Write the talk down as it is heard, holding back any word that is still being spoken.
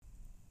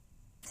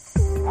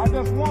I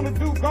just want to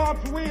do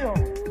God's will.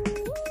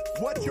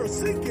 What you're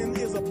seeking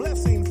is a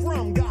blessing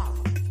from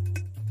God.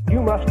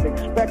 You must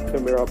expect a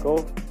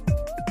miracle.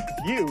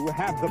 You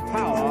have the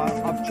power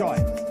of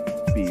choice.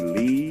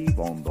 Believe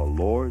on the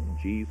Lord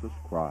Jesus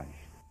Christ.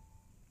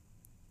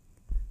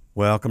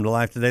 Welcome to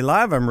Life Today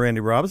Live. I'm Randy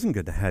Robinson.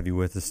 Good to have you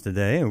with us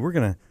today, and we're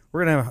gonna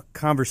have a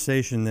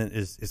conversation that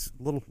is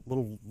a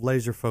little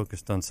laser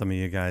focused on some of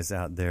you guys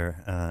out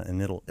there,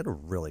 and it'll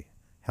really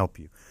help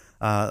you.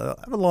 I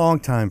have a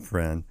longtime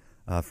friend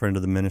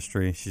of the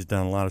ministry. She's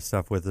done a lot of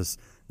stuff with us,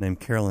 named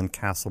Carolyn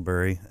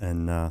Castleberry,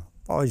 and I've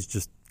always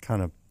just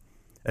kind of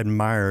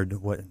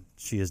admired what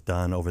she has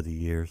done over the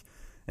years.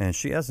 And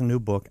she has a new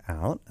book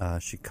out.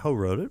 She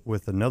co-wrote it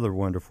with another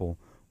wonderful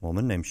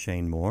woman named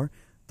Shayne Moore.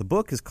 The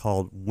book is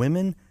called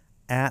Women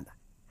at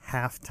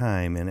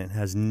Halftime, and it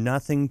has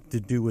nothing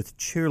to do with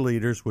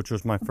cheerleaders, which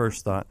was my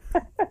first thought,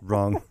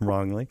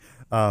 wrongly.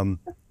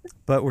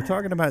 But we're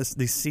talking about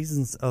these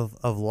seasons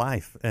of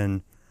life,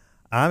 and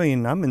I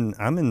mean, I'm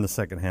in the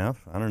second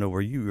half. I don't know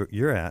where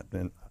you're at,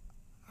 and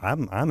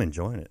I'm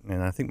enjoying it,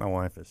 and I think my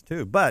wife is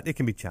too. But it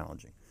can be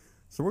challenging,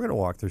 so we're going to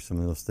walk through some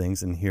of those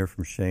things and hear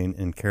from Shayne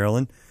and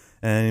Carolyn,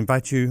 and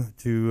invite you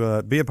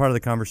to be a part of the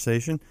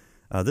conversation.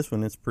 This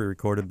one is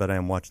pre-recorded, but I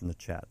am watching the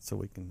chat, so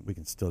we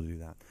can still do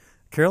that.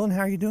 Carolyn,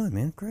 how are you doing,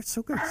 man? Great,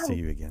 so good to see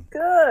you again.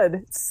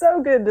 Good,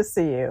 so good to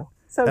see you.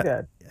 So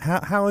good.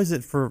 How is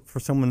it for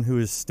someone who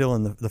is still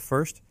in the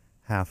first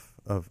half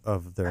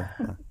of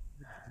their?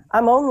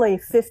 I'm only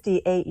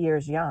 58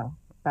 years young,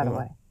 by the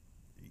way.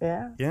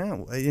 Yeah. Yeah,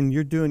 and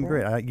you're doing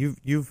great.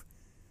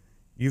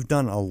 You've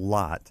done a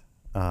lot,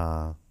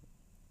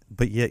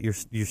 but yet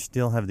you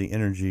still have the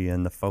energy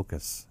and the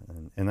focus,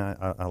 and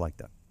I like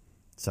that.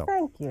 So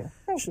thank you,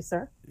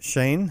 sir.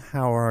 Shayne,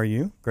 how are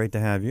you? Great to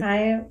have you.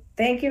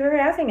 Thank you for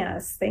having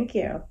us. Thank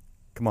you.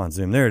 Come on,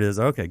 Zoom. There it is.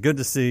 Okay, good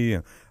to see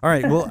you. All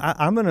right, well,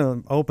 I'm going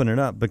to open it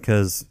up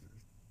because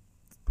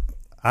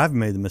I've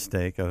made the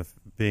mistake of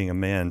being a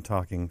man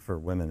talking for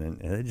women,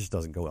 and it just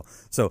doesn't go well.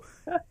 So,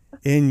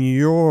 in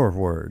your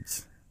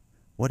words,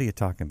 what are you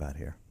talking about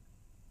here?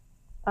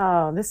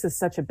 Oh, this is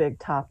such a big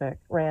topic,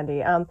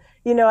 Randy.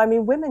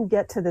 Women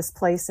get to this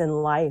place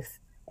in life,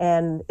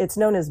 and it's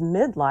known as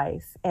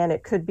midlife, and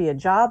it could be a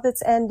job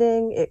that's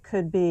ending. It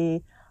could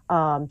be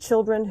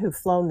children who've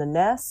flown the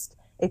nest.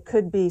 It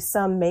could be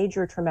some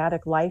major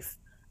traumatic life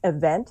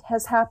event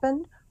has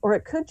happened, or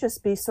it could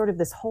just be sort of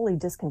this holy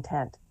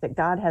discontent that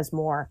God has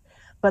more.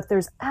 But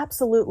there's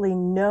absolutely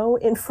no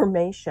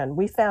information.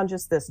 We found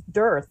just this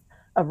dearth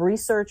of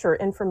research or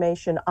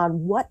information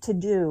on what to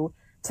do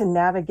to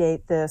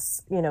navigate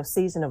this,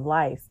 season of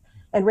life.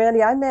 And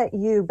Randy, I met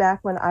you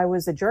back when I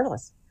was a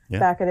journalist,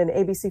 back at an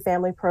ABC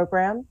Family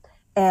program.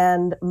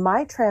 And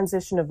my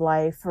transition of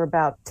life for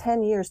about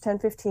 10,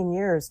 15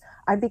 years,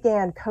 I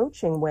began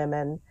coaching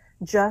women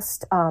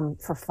just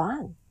for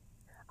fun.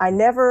 I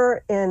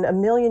never in a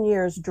million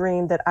years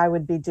dreamed that I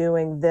would be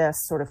doing this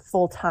sort of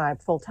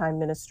full-time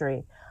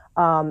ministry.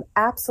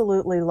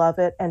 Absolutely love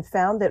it, and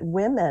found that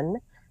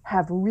women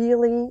have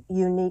really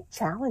unique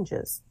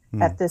challenges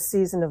at this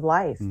season of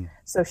life.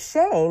 So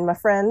Shayne, my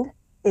friend,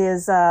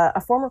 is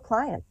a former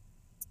client,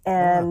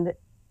 and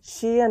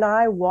she and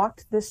I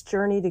walked this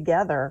journey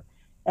together,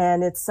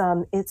 and it's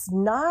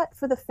not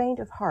for the faint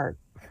of heart.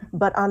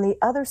 But on the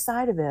other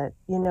side of it,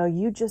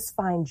 you just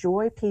find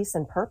joy, peace,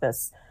 and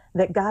purpose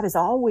that God has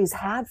always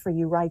had for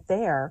you right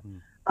there.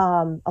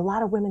 A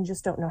lot of women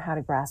just don't know how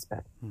to grasp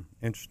it.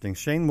 Interesting.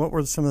 Shayne, what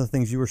were some of the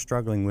things you were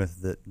struggling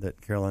with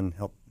that Carolyn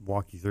helped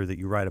walk you through that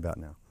you write about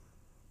now?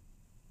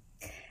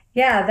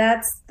 Yeah,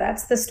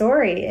 that's the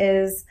story.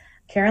 Is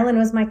Carolyn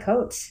was my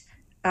coach.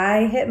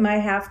 I hit my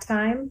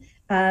halftime.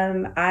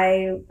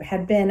 I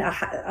had been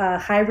a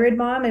hybrid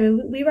mom. I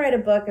mean, we write a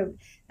book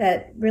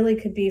that really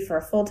could be for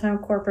a full-time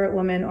corporate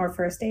woman or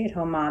for a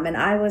stay-at-home mom. And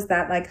I was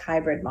that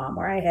hybrid mom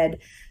where I had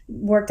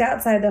worked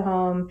outside the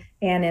home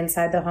and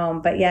inside the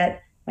home, but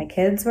yet my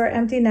kids were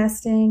empty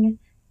nesting.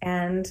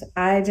 And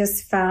I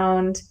just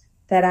found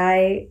that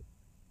I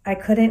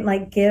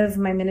couldn't give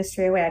my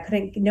ministry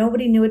away.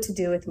 Nobody knew what to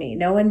do with me.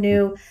 No one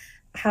knew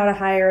how to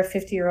hire a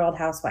 50-year-old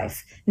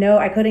housewife. No,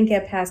 I couldn't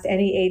get past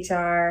any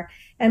HR.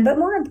 But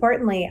more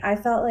importantly, I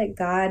felt like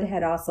God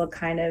had also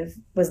kind of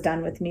was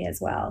done with me as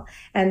well.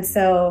 And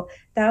so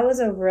that was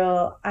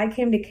I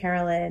came to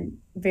Carolyn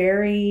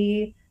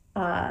very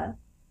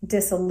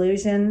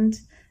disillusioned,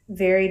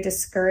 very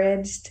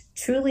discouraged,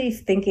 truly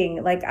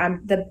thinking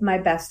my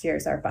best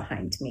years are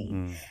behind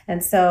me.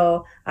 And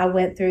so I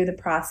went through the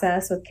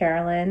process with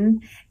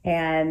Carolyn,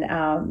 and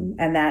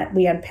that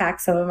we unpacked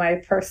some of my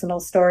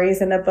personal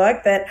stories in the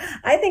book that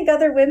I think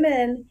other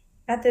women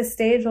at this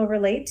stage will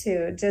relate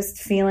to, just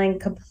feeling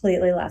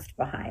completely left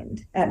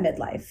behind at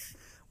midlife.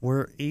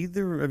 Were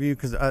either of you,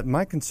 because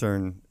my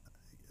concern,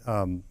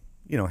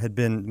 had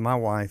been my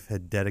wife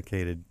had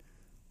dedicated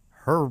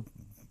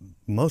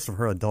most of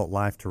her adult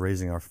life to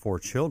raising our 4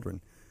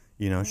 children.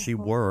 She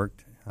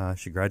worked,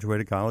 she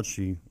graduated college,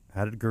 she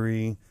had a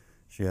degree,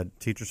 she had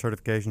teacher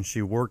certification.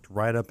 She worked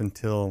right up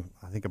until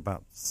I think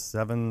about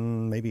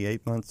 7, maybe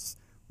 8 months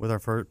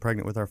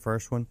pregnant with our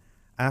first one.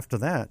 After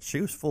that,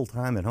 she was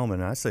full-time at home,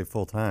 and I say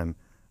full-time.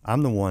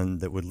 I'm the one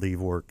that would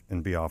leave work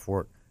and be off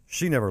work.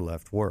 She never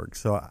left work,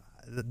 so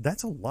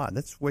that's a lot.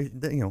 That's way,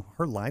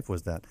 her life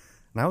was that.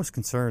 And I was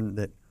concerned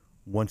that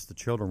once the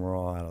children were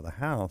all out of the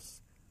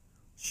house,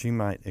 she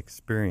might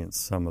experience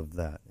some of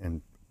that,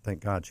 and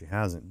thank God she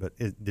hasn't. But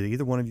did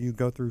either one of you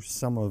go through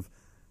some of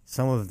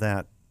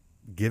that,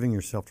 giving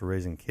yourself to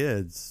raising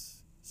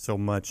kids so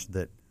much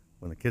that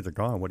when the kids are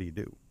gone, what do you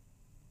do?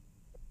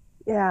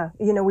 Yeah,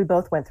 we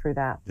both went through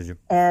that. Did you?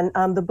 And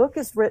the book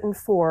is written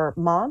for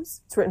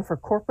moms. It's written for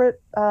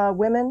corporate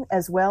women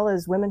as well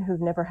as women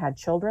who've never had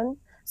children.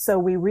 So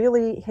we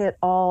really hit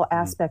all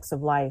aspects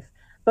of life.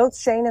 Both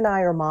Shayne and I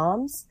are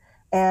moms.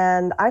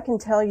 And I can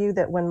tell you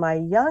that when my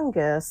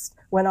youngest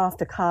went off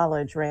to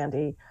college,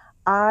 Randy,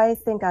 I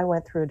think I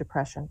went through a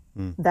depression.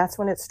 That's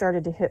when it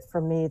started to hit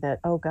for me that,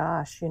 oh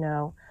gosh,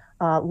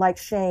 like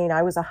Shayne,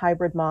 I was a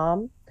hybrid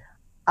mom.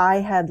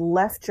 I had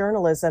left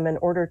journalism in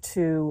order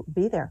to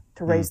be there,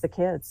 to raise the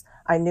kids.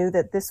 I knew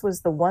that this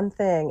was the one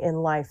thing in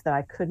life that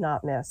I could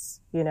not miss,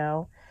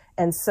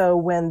 And so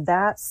when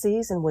that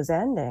season was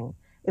ending,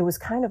 it was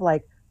kind of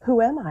like,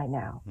 who am I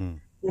now?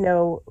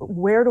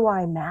 Where do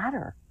I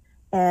matter?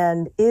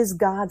 And is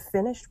God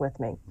finished with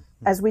me?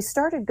 As we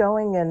started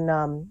going and,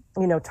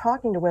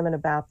 talking to women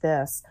about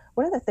this,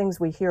 one of the things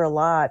we hear a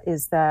lot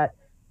is that,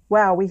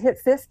 wow, we hit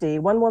 50.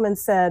 One woman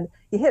said,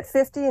 you hit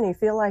 50 and you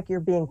feel like you're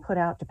being put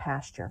out to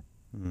pasture.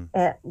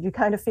 And you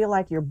kind of feel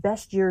like your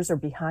best years are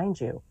behind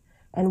you.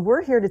 And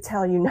we're here to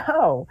tell you,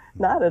 no,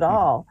 not at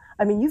all.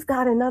 I mean, you've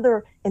got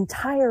another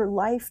entire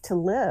life to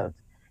live.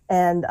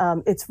 And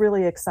it's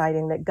really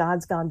exciting that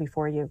God's gone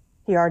before you.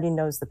 He already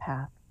knows the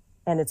path.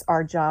 And it's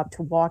our job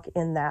to walk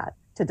in that,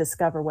 to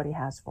discover what he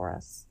has for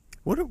us.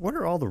 What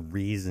are all the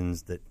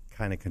reasons that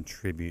kind of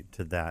contribute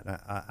to that?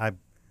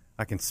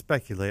 I can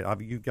speculate.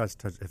 You guys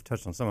have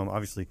touched on some of them.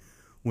 Obviously,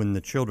 when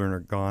the children are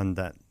gone,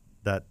 that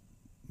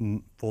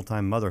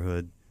full-time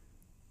motherhood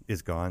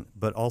is gone.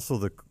 But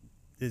also,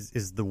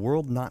 is the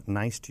world not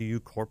nice to you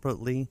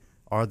corporately?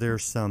 Are there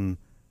some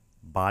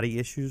body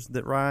issues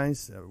that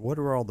rise? What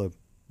are all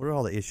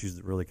the issues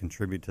that really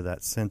contribute to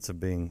that sense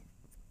of being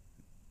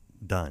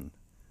done?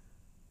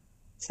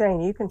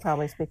 Shayne, you can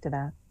probably speak to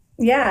that.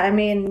 Yeah, I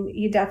mean,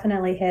 you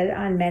definitely hit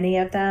on many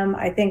of them.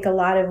 I think a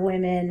lot of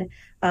women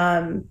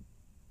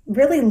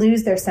really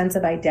lose their sense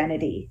of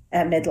identity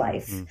at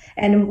midlife.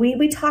 And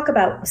we talk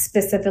about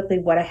specifically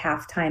what a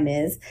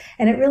halftime is.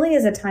 And it really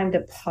is a time to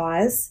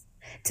pause,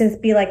 to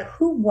be like,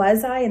 who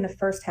was I in the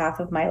first half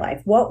of my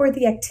life? What were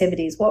the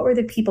activities? What were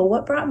the people?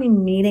 What brought me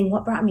meaning?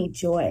 What brought me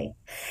joy?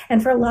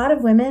 And for a lot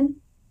of women,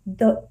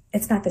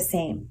 it's not the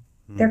same.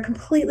 They're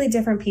completely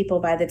different people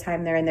by the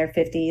time they're in their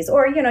 50s,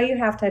 or, your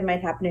halftime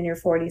might happen in your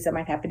 40s. It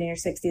might happen in your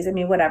 60s. I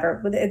mean,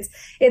 whatever.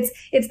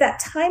 It's that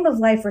time of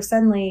life where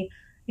suddenly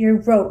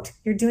you're rote.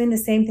 You're doing the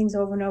same things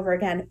over and over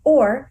again,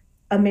 or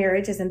a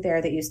marriage isn't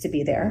there that used to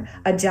be there.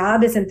 A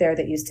job isn't there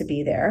that used to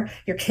be there.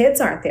 Your kids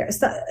aren't there.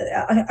 It's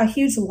a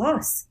huge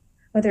loss,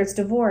 whether it's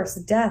divorce,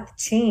 death,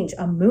 change,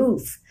 a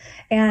move.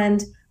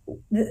 And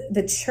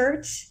the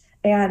church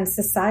and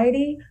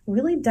society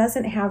really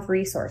doesn't have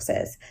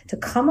resources to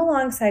come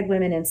alongside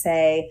women and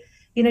say,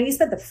 you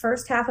spent the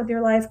first half of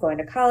your life going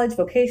to college,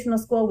 vocational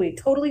school. We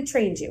totally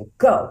trained you.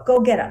 Go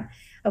get them.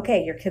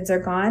 Okay, your kids are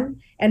gone.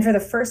 And for the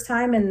first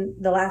time in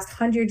the last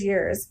 100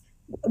 years,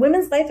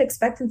 women's life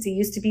expectancy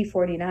used to be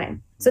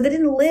 49. So they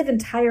didn't live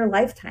entire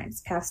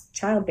lifetimes past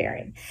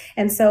childbearing.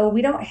 And so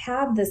we don't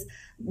have this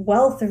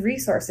wealth of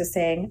resources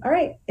saying, all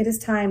right, it is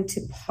time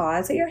to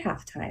pause at your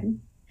halftime.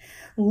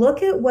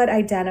 Look at what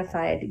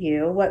identified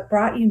you, what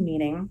brought you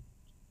meaning,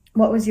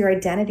 what was your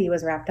identity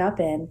was wrapped up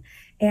in.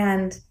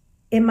 And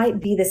it might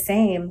be the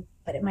same,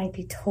 but it might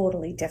be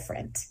totally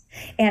different.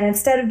 And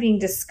instead of being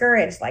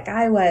discouraged like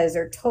I was,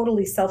 or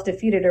totally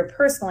self-defeated, or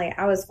personally,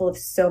 I was full of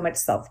so much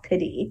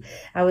self-pity.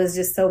 I was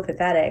just so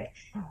pathetic.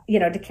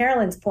 To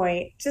Carolyn's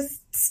point,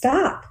 just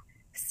stop.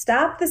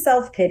 Stop the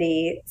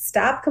self-pity.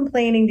 Stop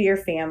complaining to your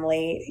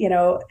family.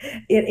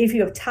 If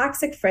you have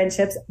toxic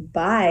friendships,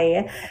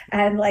 bye.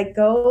 And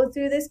go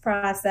through this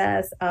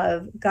process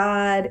of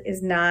God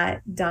is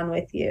not done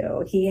with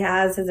you. He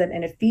has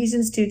an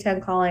Ephesians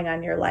 2:10 calling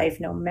on your life,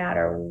 no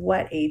matter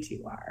what age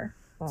you are.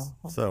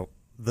 So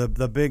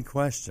the big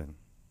question,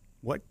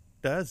 what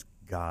does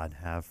God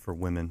have for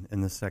women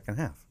in the second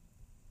half?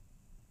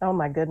 Oh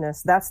my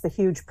goodness. That's the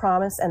huge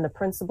promise and the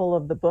principle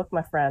of the book,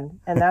 my friend.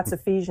 And that's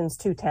Ephesians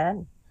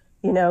 2:10.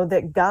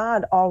 That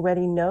God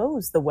already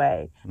knows the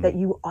way, that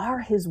you are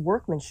his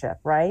workmanship,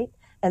 right?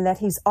 And that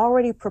he's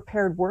already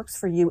prepared works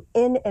for you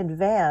in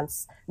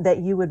advance that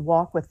you would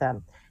walk with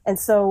them. And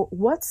so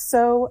what's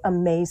so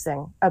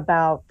amazing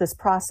about this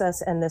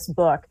process and this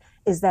book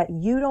is that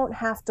you don't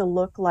have to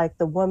look like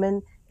the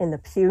woman in the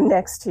pew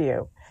next to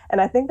you.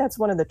 And I think that's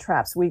one of the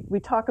traps. We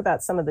talk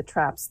about some of the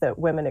traps that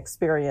women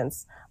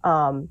experience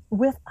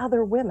with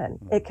other women.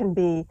 It can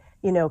be,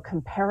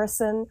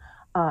 comparison.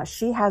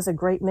 She has a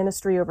great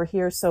ministry over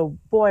here, so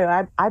boy,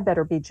 I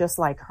better be just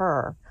like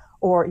her.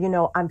 or,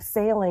 I'm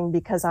failing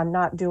because I'm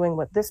not doing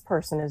what this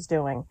person is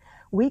doing.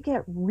 We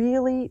get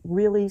really,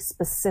 really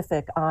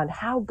specific on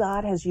how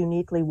God has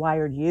uniquely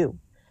wired you.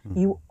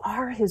 You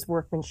are his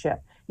workmanship.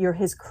 You're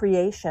his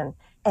creation,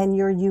 and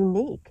you're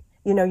unique.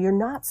 You're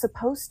not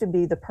supposed to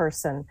be the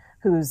person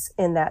who's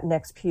in that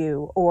next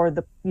pew, or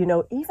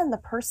even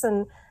the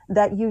person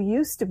that you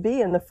used to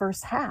be in the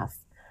first half.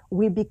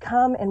 We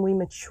become and we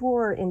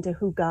mature into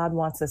who God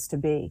wants us to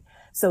be.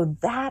 So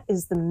that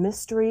is the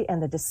mystery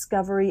and the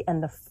discovery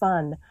and the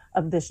fun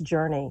of this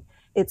journey.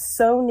 It's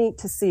so neat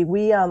to see.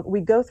 We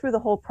go through the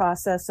whole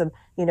process of,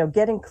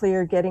 getting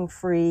clear, getting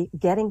free,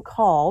 getting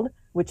called,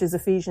 which is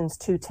Ephesians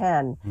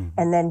 2:10,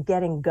 and then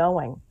getting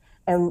going.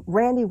 And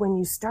Randy, when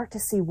you start to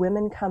see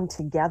women come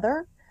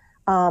together,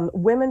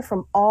 women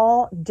from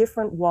all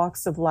different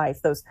walks of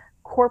life, those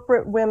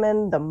corporate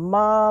women, the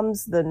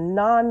moms, the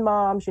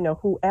non-moms,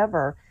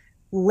 whoever,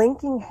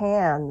 linking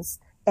hands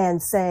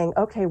and saying,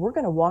 okay, we're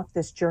going to walk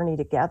this journey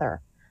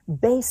together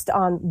based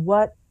on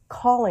what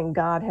calling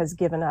God has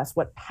given us,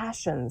 what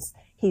passions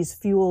he's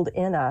fueled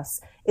in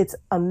us. It's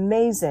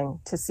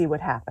amazing to see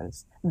what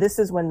happens. This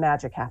is when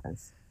magic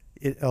happens.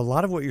 A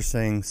lot of what you're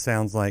saying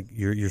sounds like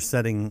you're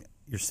setting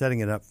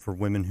it up for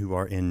women who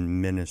are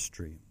in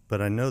ministry.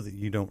 But I know that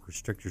you don't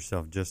restrict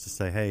yourself just to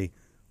say, hey,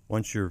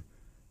 once you're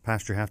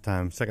past your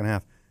halftime, second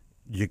half,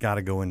 you got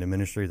to go into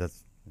ministry.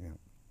 That's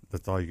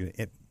all you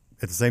can.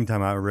 At the same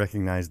time, I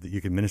recognize that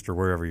you can minister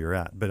wherever you're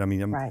at. But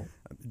right.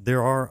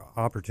 There are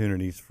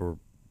opportunities for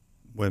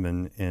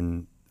women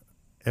in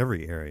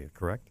every area,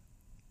 correct?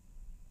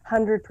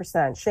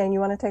 100%. Shayne, you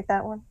want to take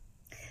that one?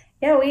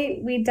 Yeah,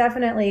 we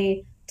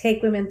definitely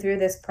take women through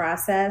this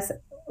process,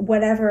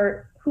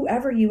 whoever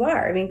you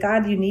are. I mean,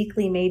 God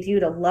uniquely made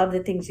you to love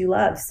the things you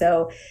love.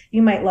 So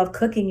you might love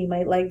cooking, you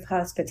might like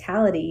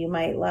hospitality, you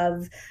might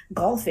love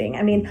golfing.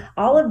 I mean,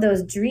 all of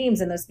those dreams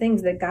and those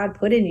things that God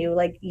put in you,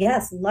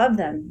 yes, love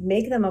them,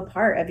 make them a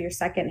part of your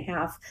second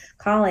half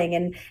calling.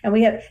 And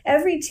we have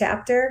every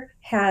chapter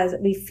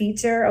we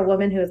feature a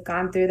woman who has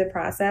gone through the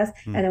process.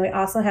 And then we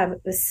also have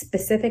the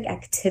specific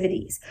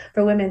activities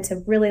for women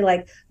to really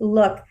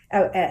look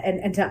out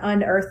and to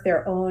unearth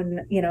their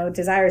own,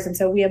 desires. And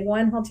so we have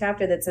one whole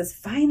chapter that says,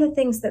 find the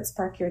things that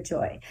spark your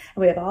joy.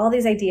 And we have all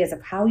these ideas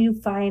of how you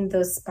find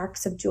those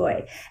sparks of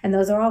joy. And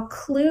those are all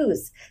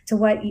clues to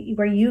where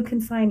you can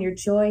find your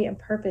joy and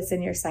purpose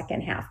in your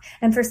second half.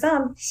 And for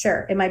some,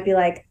 sure, it might be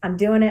I'm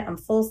doing it, I'm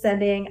full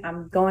sending,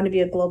 I'm going to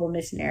be a global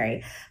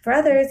missionary. For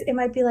others, it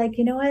might be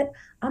you know what?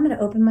 I'm going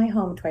to open my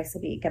home twice a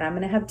week, and I'm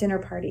going to have dinner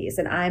parties,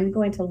 and I'm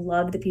going to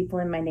love the people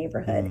in my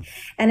neighborhood.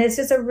 And it's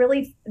just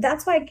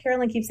that's why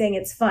Carolyn keeps saying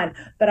it's fun.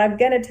 But I'm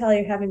going to tell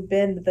you, having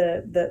been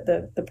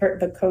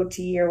the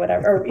coachee or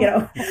whatever,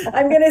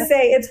 I'm going to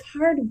say it's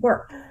hard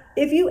work.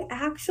 If you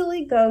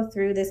actually go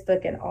through this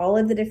book and all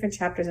of the different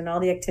chapters and all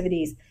the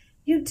activities,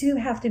 you do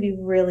have to be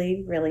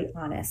really, really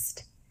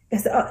honest,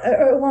 because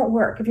it won't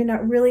work if you're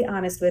not really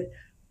honest with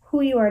who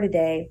you are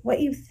today,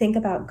 what you think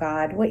about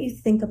God, what you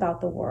think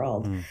about the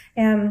world.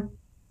 And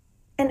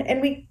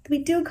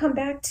we do come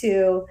back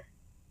to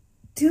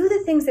do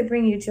the things that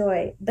bring you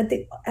joy. But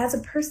as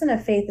a person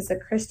of faith, as a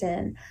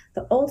Christian,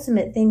 the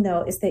ultimate thing,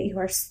 though, is that you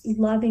are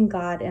loving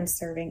God and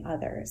serving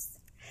others.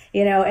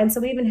 And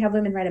so we even have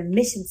women write a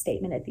mission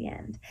statement at the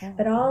end.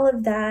 But all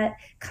of that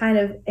kind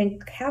of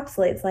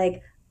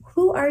encapsulates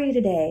who are you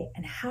today,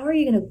 and how are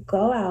you going to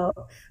go out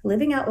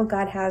living out what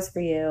God has for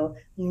you,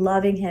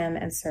 loving him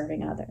and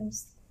serving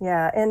others?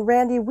 Yeah. And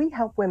Randy, we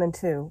help women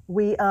too.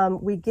 We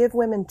give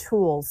women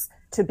tools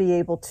to be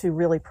able to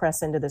really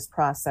press into this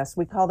process.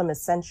 We call them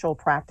essential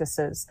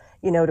practices,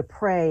 to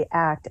pray,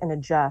 act, and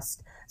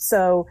adjust.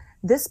 So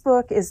this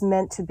book is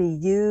meant to be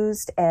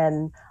used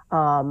and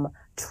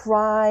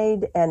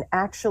tried and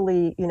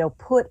actually,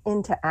 put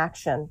into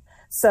action.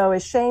 So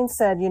as Shayne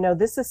said,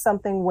 this is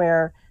something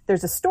where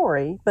there's a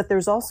story, but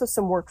there's also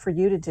some work for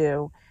you to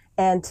do.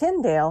 And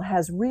Tyndale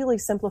has really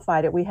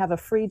simplified it. We have a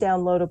free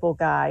downloadable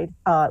guide,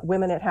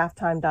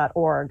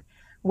 womenathalftime.org.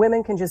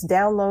 Women can just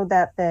download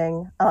that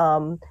thing.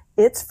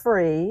 It's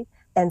free,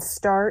 and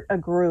start a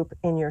group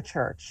in your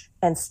church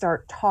and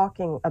start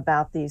talking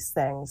about these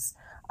things.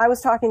 I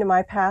was talking to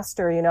my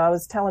pastor, I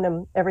was telling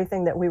him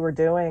everything that we were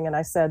doing. And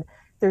I said,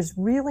 there's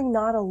really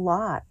not a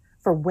lot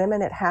for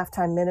women at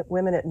halftime,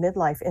 women at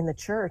midlife in the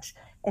church.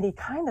 And he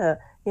kind of,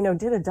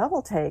 did a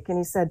double take, and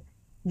he said,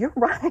 you're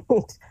right.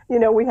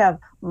 We have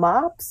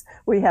MOPS,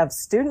 we have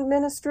student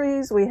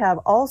ministries, we have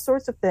all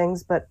sorts of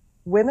things, but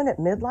women at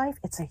midlife,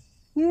 it's a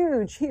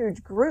huge,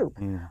 huge group.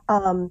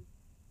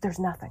 There's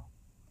nothing.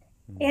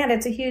 And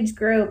it's a huge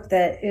group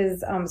that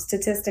is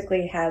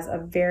statistically has a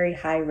very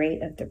high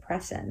rate of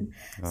depression.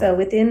 So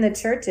within the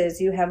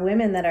churches, you have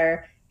women that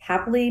are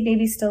happily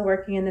maybe still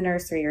working in the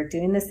nursery or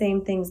doing the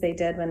same things they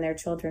did when their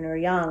children were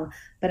young,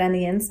 but on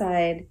the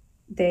inside,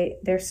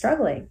 they're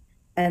struggling.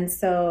 And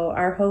so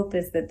our hope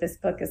is that this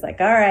book is all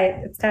right,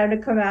 it's time to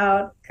come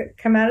out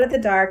of the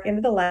dark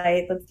into the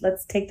light.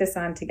 Let's take this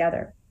on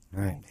together.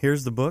 All right.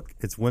 Here's the book.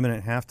 It's Women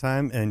at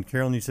Halftime. And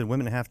Carolyn, you said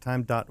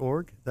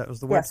womenathalftime.org? That was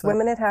the website? Yes,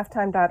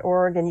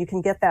 womenathalftime.org, and you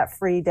can get that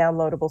free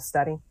downloadable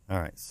study. All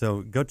right.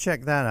 So go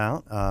check that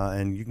out,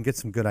 and you can get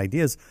some good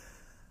ideas.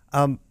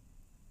 I'm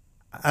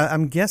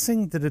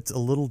guessing that it's a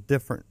little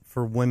different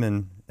for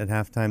women at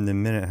halftime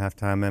than men at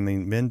halftime. I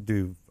mean, men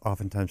do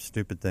oftentimes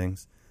stupid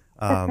things.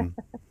 But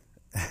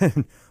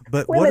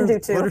what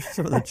are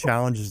some of the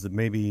challenges that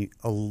may be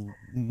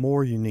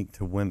more unique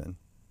to women?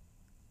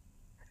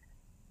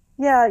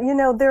 Yeah,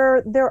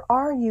 there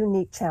are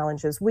unique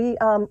challenges. We,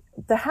 the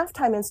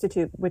Halftime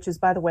Institute, which is,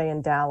 by the way,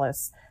 in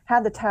Dallas,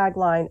 had the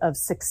tagline of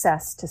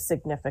success to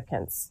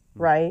significance,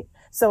 right?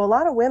 So a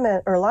lot of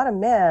women or a lot of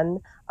men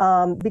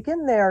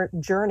begin their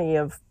journey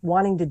of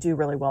wanting to do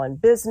really well in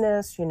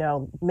business,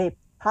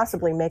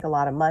 possibly make a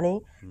lot of money.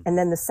 And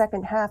then the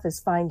second half is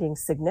finding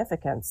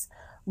significance.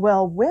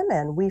 Well,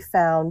 women, we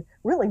found,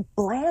 really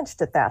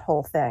blanched at that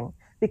whole thing,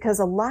 because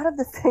a lot of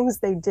the things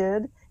they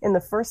did in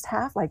the first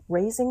half, like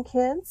raising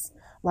kids,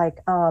 like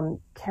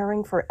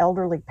caring for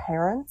elderly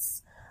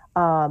parents,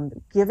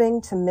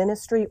 giving to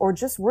ministry, or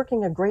just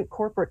working a great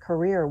corporate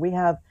career. We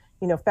have,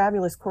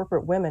 fabulous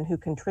corporate women who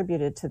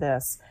contributed to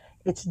this.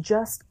 It's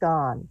just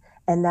gone.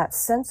 And that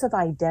sense of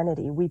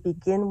identity, we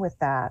begin with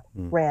that,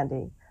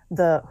 Randy,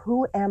 the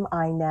who am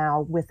I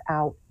now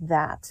without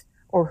that?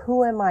 Or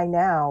who am I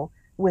now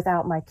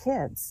without my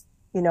kids?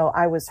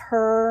 I was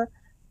her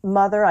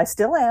mother, I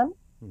still am,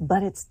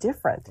 but it's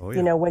different. Oh,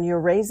 yeah. When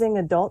you're raising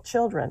adult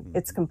children,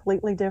 it's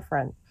completely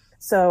different.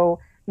 So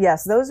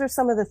yes, those are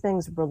some of the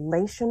things.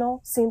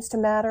 Relational seems to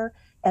matter.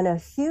 And a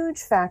huge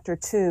factor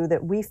too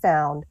that we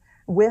found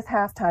with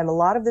halftime, a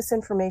lot of this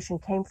information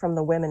came from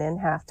the women in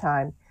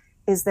halftime,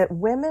 is that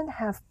women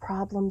have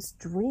problems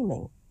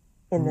dreaming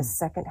in the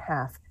second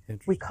half.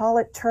 We call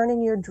it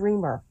turning your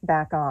dreamer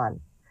back on.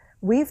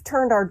 We've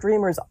turned our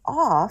dreamers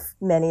off,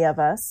 many of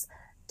us,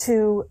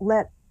 to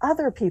let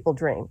other people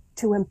dream,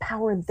 to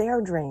empower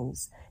their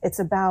dreams. It's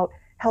about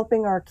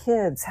helping our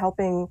kids,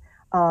 helping,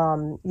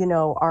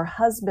 our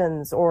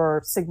husbands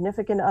or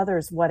significant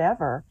others,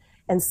 whatever.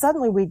 And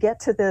suddenly we get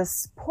to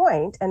this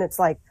point and it's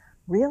like,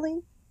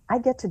 really? I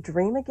get to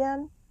dream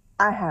again?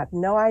 I have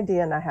no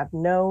idea, and I have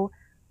no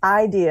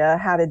idea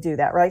how to do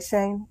that. Right,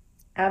 Shayne?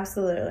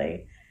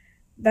 Absolutely.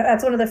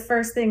 That's one of the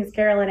first things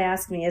Carolyn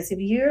asked me is, if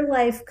your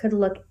life could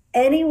look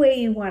any way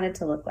you want it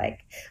to look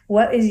like,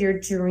 what is your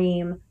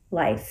dream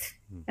life?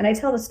 And I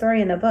tell the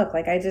story in the book.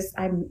 Like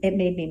it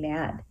made me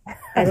mad.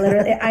 I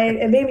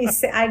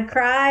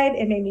cried.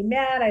 It made me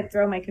mad. I'd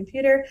throw my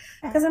computer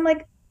because I'm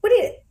like,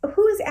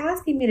 who is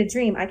asking me to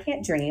dream? I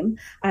can't dream.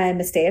 I'm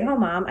a stay-at-home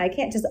mom. I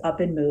can't just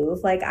up and move.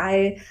 Like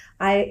I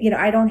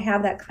don't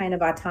have that kind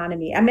of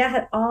autonomy. I mean, I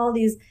had all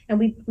these, and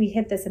we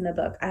hit this in the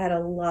book. I had a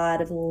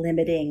lot of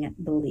limiting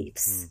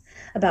beliefs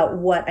about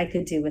what I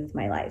could do with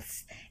my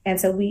life. And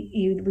so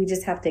we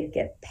just have to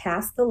get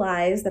past the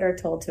lies that are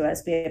told to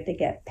us. We have to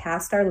get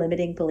past our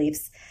limiting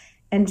beliefs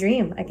and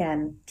dream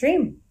again.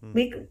 Dream.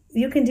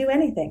 You can do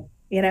anything.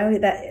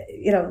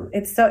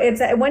 It's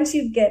once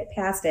you get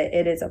past it,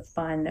 it is a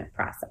fun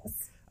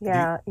process.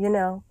 Yeah,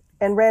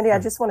 and Randy, I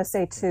just want to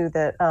say too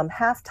that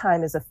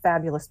Halftime is a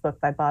fabulous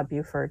book by Bob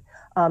Buford.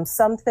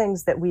 Some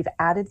things that we've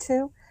added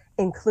to,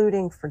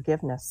 including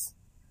forgiveness.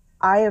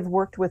 I have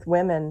worked with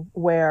women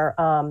where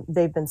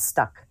they've been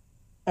stuck,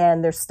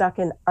 and they're stuck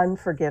in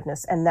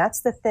unforgiveness. And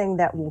that's the thing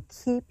that will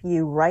keep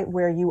you right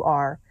where you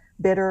are,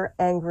 bitter,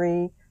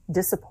 angry,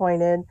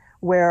 disappointed,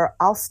 where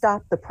I'll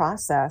stop the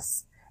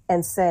process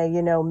and say,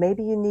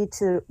 maybe you need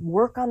to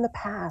work on the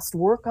past,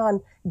 work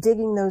on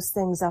digging those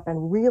things up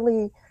and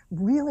really,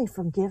 really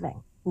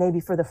forgiving, maybe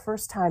for the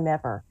first time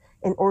ever,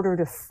 in order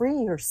to free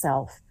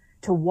yourself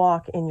to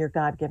walk in your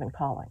God-given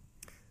calling.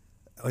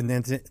 And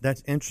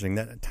that's interesting.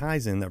 That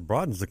ties in, that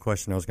broadens the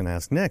question I was going to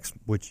ask next,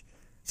 which,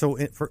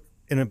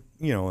 in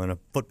a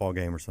football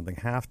game or something,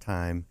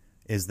 halftime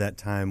is that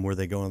time where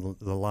they go in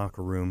the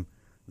locker room.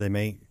 They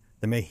may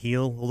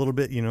heal a little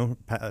bit,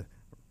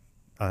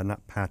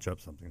 not patch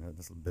up something,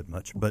 that's a bit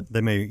much, but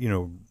they may,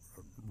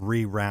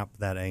 rewrap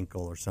that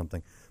ankle or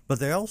something. But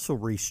they also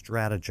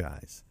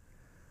re-strategize.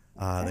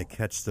 They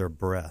catch their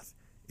breath.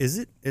 Is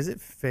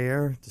it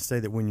fair to say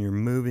that when you're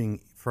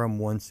moving from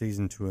one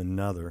season to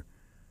another,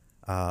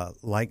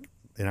 like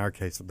in our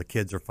case, the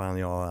kids are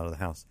finally all out of the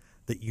house,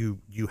 that you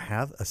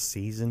have a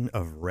season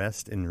of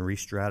rest and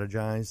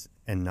re-strategize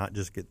and not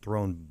just get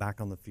thrown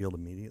back on the field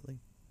immediately?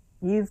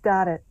 You've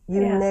got it.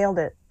 You nailed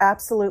it.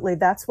 Absolutely.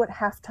 That's what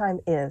halftime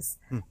is.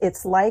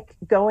 It's like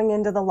going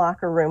into the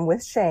locker room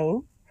with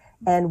Shayne,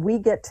 and we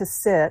get to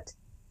sit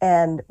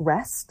and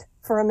rest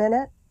for a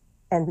minute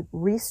and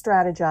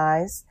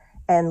re-strategize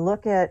and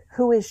look at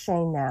who is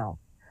Shayne now?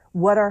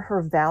 What are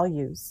her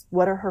values?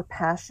 What are her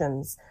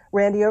passions?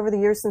 Randy, over the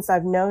years since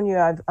I've known you,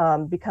 I've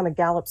become a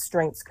Gallup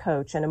Strengths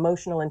coach and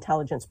emotional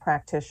intelligence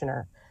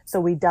practitioner. So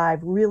we dive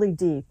really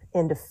deep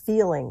into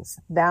feelings,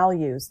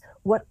 values.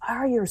 What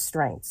are your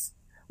strengths?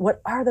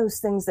 What are those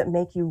things that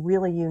make you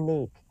really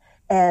unique?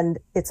 And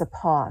it's a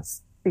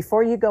pause.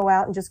 before you go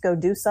out and just go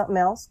do something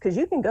else, because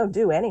you can go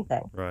do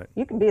anything. Right.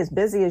 You can be as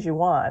busy as you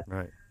want.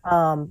 Right.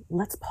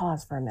 Let's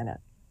pause for a minute.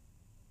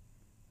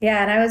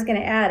 Yeah, and I was going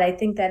to add, I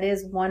think that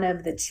is one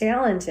of the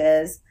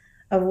challenges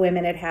of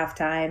women at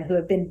halftime who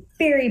have been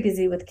very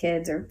busy with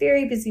kids or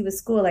very busy with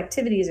school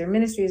activities or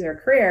ministries or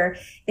career,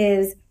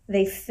 is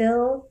they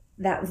fill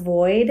that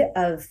void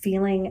of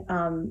feeling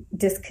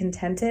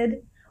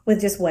discontented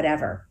with just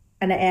whatever.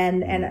 And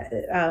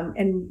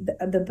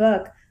the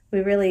book, we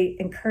really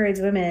encourage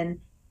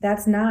women.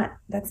 That's not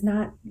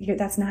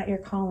your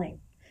calling.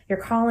 Your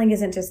calling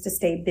isn't just to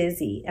stay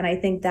busy. And I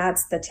think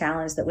that's the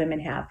challenge that women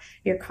have.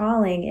 Your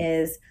calling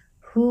is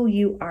who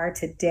you are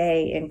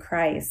today in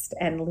Christ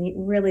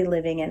and really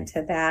living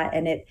into that.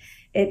 And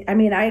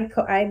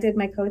I did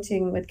my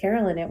coaching with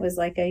Carolyn. It was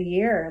like a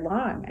year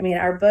long. I mean,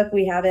 our book,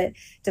 we have it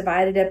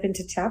divided up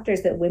into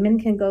chapters that women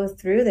can go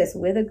through this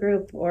with a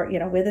group or,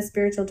 with a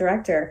spiritual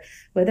director,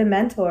 with a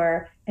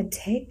mentor, and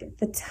take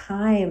the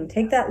time,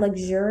 take that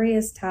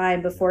luxurious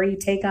time before you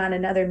take on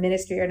another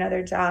ministry or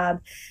another job,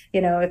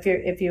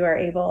 if you are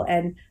able,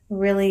 and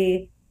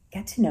really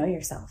get to know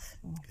yourself.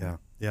 Yeah.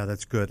 Yeah,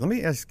 that's good. Let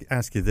me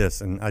ask you this,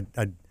 and I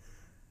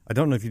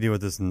don't know if you deal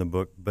with this in the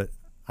book, but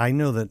I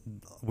know that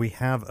we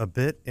have a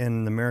bit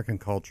in American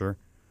culture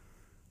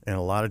and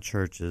a lot of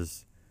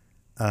churches,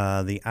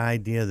 the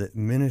idea that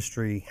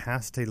ministry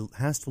has to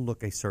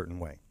look a certain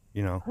way.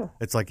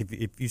 It's like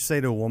if you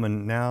say to a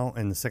woman now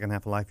in the second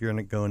half of life, you're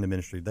going to go into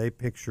ministry, they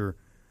picture,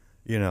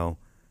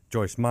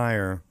 Joyce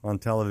Meyer on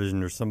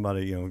television or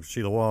somebody,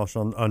 Sheila Walsh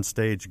on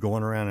stage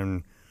going around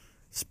and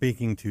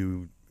speaking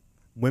to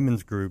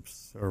women's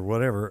groups or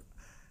whatever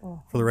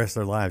for the rest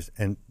of their lives.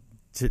 And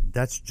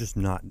that's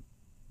not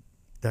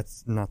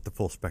the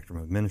full spectrum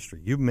of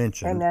ministry. You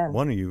mentioned, Amen.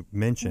 One of you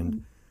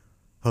mentioned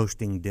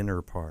hosting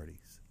dinner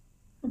parties.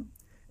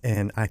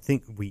 And I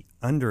think we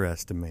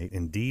underestimate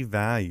and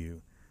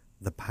devalue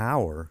the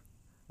power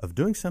of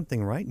doing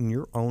something right in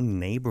your own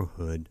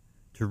neighborhood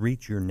to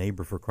reach your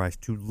neighbor for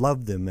Christ, to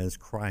love them as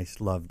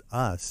Christ loved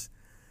us.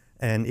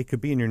 And it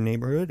could be in your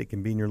neighborhood, it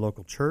can be in your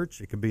local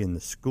church, it could be in the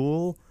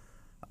school.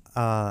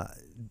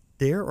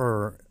 There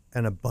are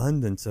an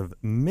abundance of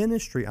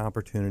ministry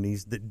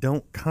opportunities that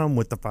don't come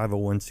with the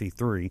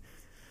 501c3.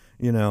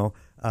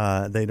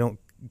 They don't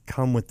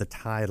come with the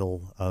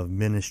title of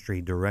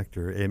ministry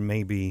director. It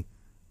may be,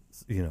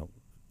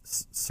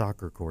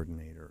 soccer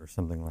coordinator or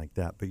something like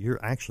that, but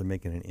you're actually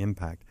making an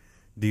impact.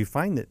 Do you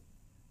find that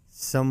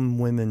some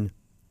women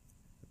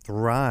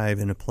thrive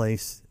in a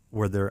place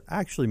where they're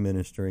actually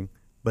ministering,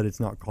 but it's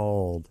not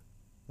called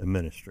a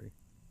ministry?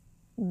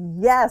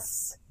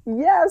 Yes,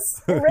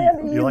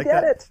 Randy, you like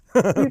get it.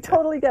 You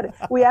totally get it.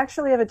 We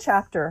actually have a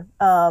chapter,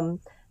 and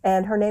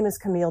her name is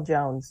Camille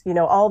Jones.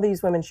 All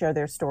these women share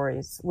their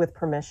stories with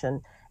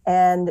permission.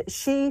 And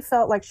she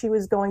felt like she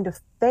was going to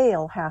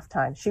fail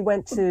halftime. She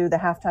went to the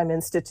Halftime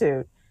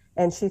Institute,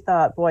 and she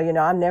thought, boy,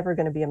 I'm never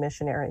going to be a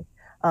missionary.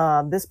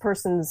 This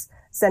person's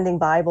sending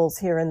Bibles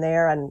here and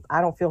there, and I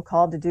don't feel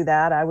called to do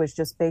that. I was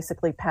just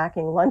basically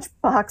packing lunch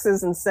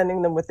boxes and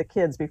sending them with the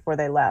kids before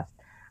they left.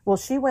 Well,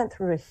 she went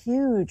through a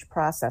huge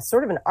process,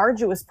 sort of an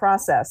arduous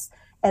process,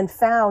 and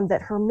found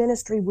that her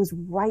ministry was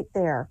right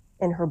there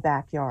in her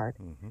backyard,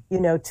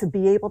 to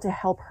be able to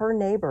help her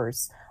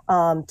neighbors,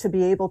 to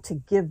be able to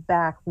give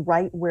back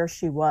right where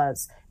she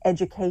was.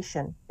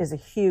 Education is a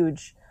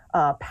huge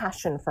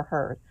passion for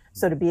her.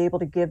 So to be able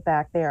to give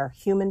back there,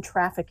 human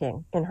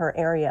trafficking in her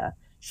area,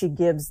 she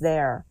gives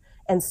there.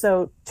 And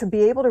so to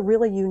be able to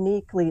really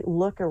uniquely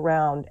look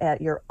around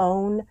at your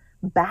own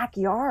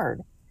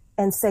backyard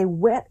and say,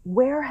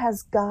 where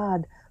has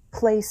God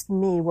placed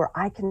me where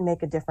I can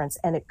make a difference?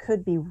 And it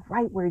could be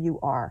right where you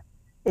are.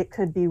 It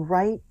could be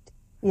right,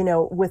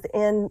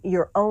 within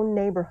your own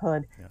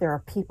neighborhood. Yeah. There are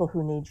people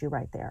who need you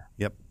right there.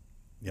 Yep.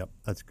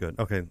 That's good.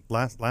 Okay,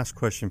 last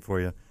question for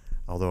you,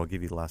 although I'll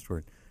give you the last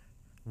word.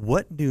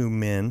 What do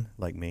men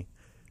like me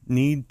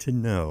need to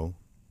know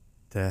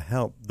to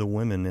help the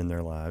women in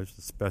their lives,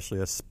 especially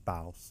a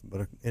spouse,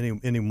 but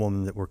any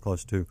woman that we're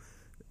close to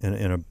in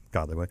a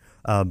godly way?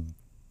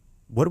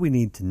 What do we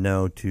need to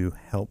know to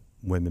help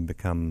women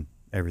become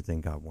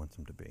everything God wants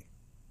them to be?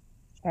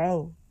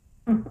 Shayne.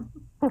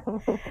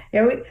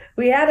 Yeah,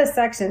 we had a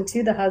section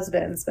to the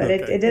husbands, but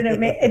it didn't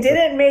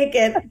make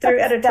it through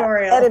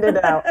editorial. Edited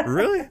it out.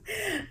 Really?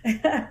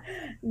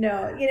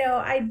 No,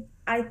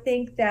 I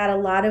think that a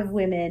lot of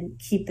women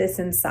keep this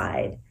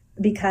inside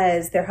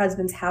because their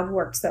husbands have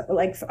worked so,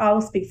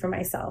 I'll speak for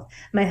myself.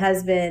 My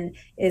husband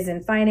is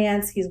in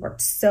finance. He's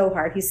worked so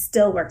hard. He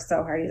still works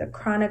so hard. He's a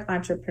chronic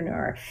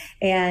entrepreneur.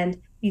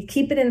 And you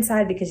keep it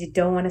inside because you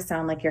don't want to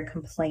sound like you're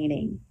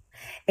complaining.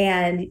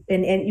 And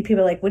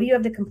people are like, what do you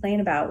have to complain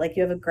about? Like,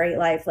 you have a great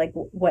life. Like,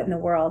 what in the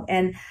world?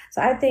 And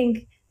so I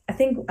think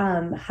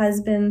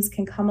husbands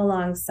can come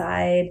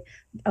alongside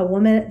a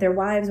woman, their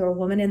wives, or a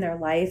woman in their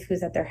life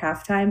who's at their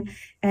halftime,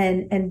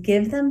 and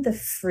give them the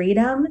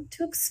freedom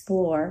to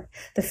explore,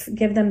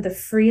 give them the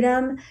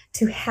freedom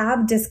to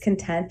have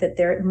discontent, that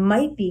there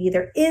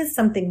is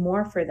something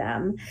more for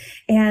them,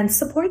 and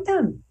support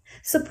them.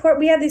 Support.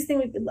 We have these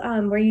things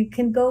where you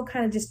can go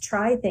kind of just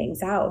try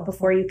things out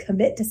before you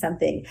commit to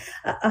something.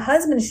 A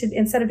husband should,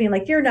 instead of being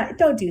like, you're not,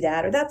 don't do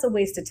that, or that's a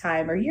waste of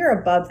time, or you're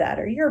above that,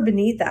 or you're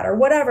beneath that, or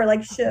whatever,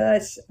 like,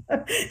 shush,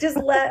 just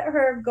let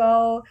her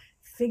go,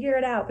 figure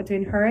it out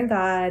between her and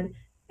God,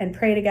 and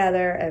pray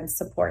together and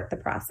support the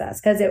process,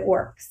 because it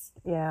works.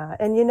 Yeah.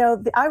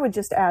 And, I would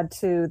just add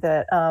too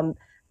that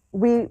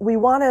we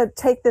want to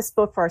take this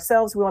book for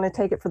ourselves. We want to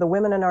take it for the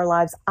women in our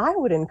lives. I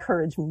would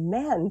encourage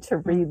men to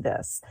read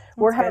this.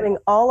 We're having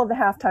all of the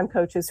halftime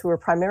coaches who are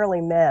primarily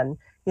men,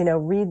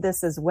 read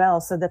this as well,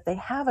 so that they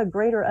have a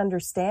greater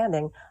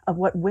understanding of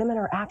what women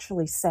are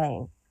actually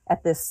saying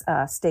at this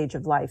stage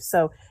of life.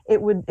 So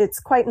it's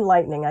quite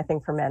enlightening, I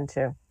think, for men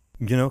too.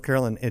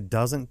 Carolyn, it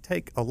doesn't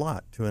take a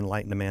lot to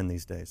enlighten a man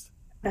these days.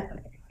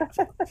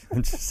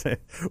 I'm just saying.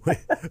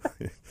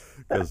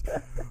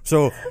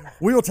 So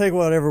we will take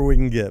whatever we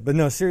can get. But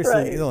no,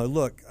 seriously, Right.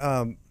 Look,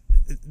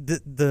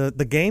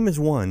 the game is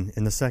won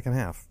in the second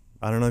half.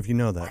 I don't know if you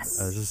know that. Yes.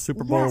 There's a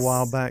Super Bowl a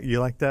while back. You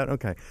like that?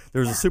 Okay.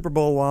 There was a Super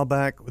Bowl a while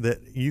back that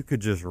you could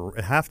just,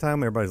 at halftime,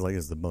 everybody's like,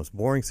 it's the most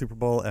boring Super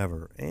Bowl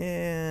ever.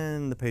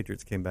 And the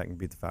Patriots came back and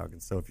beat the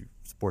Falcons. So if you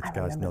sports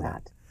guys know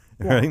that.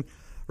 Yeah.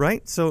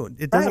 Right? So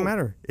it doesn't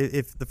matter.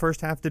 If the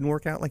first half didn't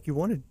work out like you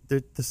wanted,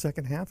 the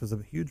second half is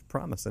a huge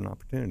promise and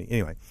opportunity.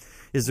 Anyway,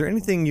 is there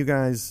anything you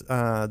guys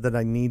that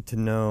I need to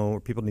know or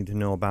people need to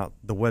know about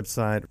the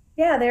website?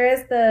 Yeah, there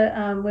is the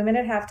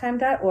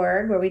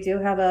womenathalftime.org, where we do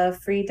have a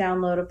free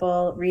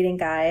downloadable reading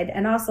guide.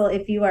 And also,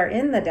 if you are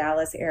in the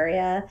Dallas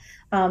area,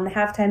 the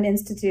Halftime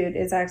Institute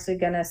is actually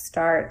going to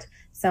start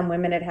some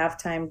Women at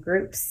Halftime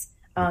groups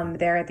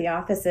there at the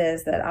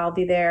offices that I'll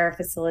be there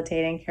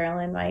facilitating.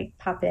 Carolyn might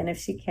pop in if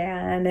she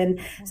can. And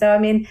so, I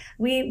mean,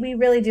 we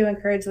really do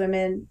encourage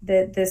women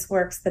that this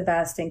works the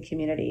best in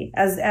community,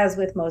 as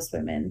with most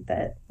women,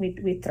 that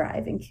we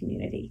thrive in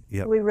community.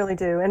 Yep. We really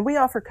do. And we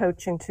offer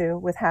coaching too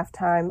with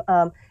Halftime.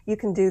 You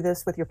can do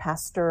this with your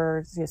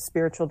pastors, your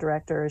spiritual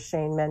director, as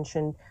Shayne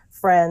mentioned,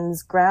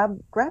 friends.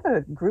 Grab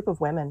a group of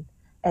women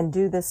and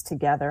do this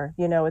together.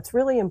 It's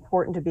really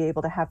important to be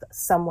able to have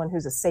someone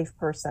who's a safe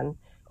person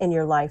in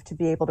your life, to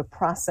be able to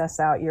process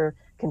out your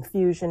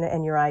confusion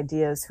and your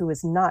ideas, who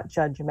is not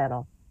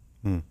judgmental.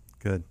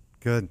 Good.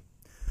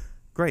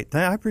 Great.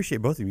 I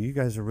appreciate both of you. You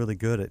guys are really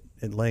good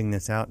at laying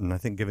this out, and I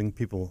think giving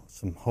people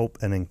some hope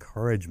and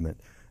encouragement.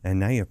 And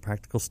now you have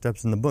practical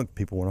steps in the book.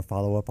 People want to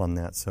follow up on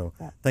that. So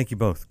Thank you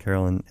both,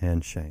 Carolyn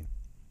and Shayne.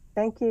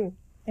 Thank you.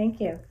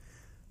 Thank you.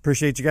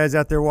 Appreciate you guys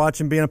out there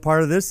watching, being a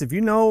part of this. If you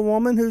know a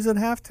woman who's at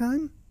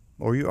halftime,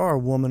 or you are a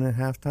woman at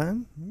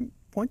halftime,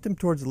 point them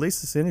towards at least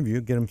this interview,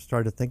 get them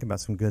started to think about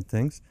some good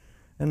things.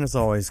 And as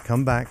always,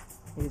 come back.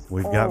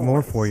 We've got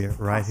more for you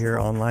right here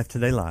on Life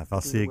Today Live.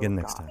 I'll see you again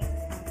next time.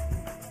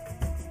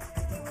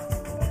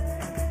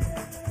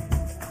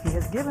 He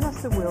has given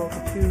us the will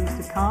to choose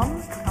to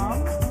come,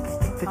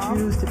 to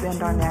choose to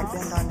bend our necks,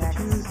 to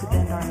choose to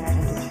bend our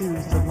necks, and to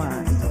choose to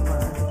learn.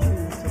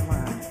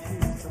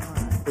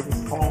 It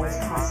is always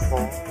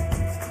possible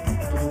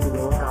to do the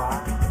will of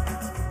God.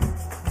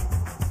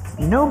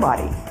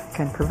 Nobody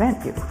can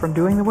prevent you from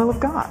doing the will of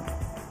God.